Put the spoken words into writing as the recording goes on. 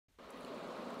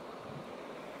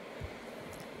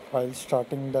While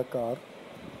starting the car,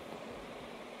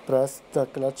 press the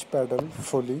clutch pedal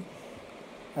fully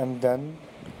and then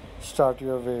start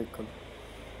your vehicle.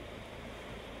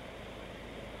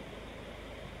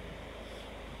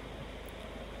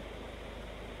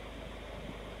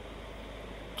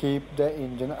 Keep the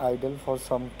engine idle for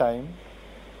some time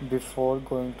before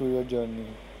going to your journey.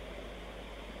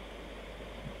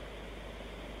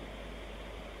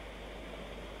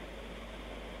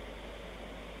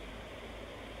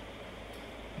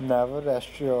 Never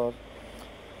rest your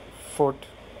foot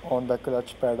on the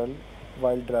clutch pedal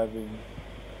while driving.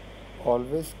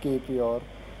 Always keep your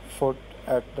foot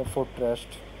at the footrest.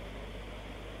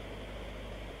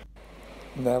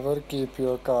 Never keep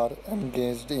your car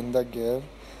engaged in the gear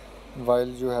while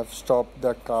you have stopped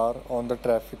the car on the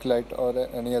traffic light or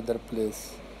any other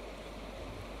place.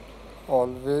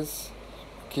 Always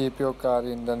keep your car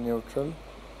in the neutral.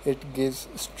 It gives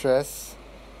stress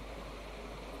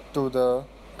to the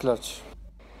clutch.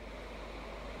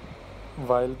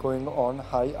 While going on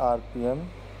high RPM,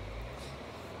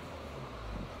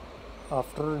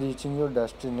 after reaching your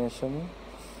destination,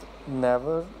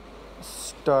 never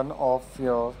turn off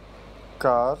your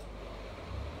car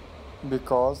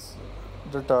because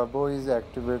the turbo is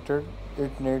activated.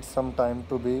 It needs some time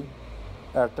to be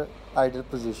at idle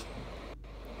position.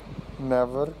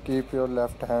 Never keep your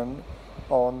left hand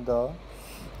on the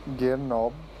gear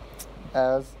knob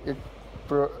as it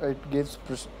gives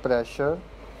pressure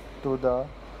to the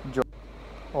joint.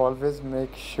 Always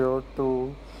make sure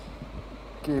to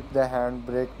keep the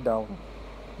handbrake down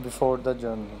before the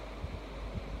journey.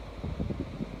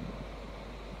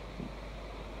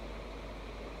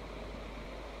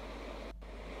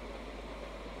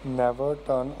 Never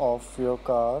turn off your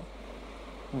car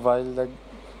while the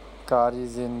car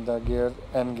is in the gear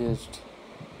engaged.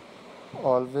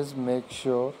 Always make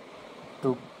sure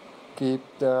to keep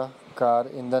the car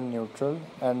in the neutral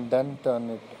and then turn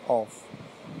it off.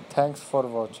 Thanks for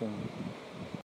watching.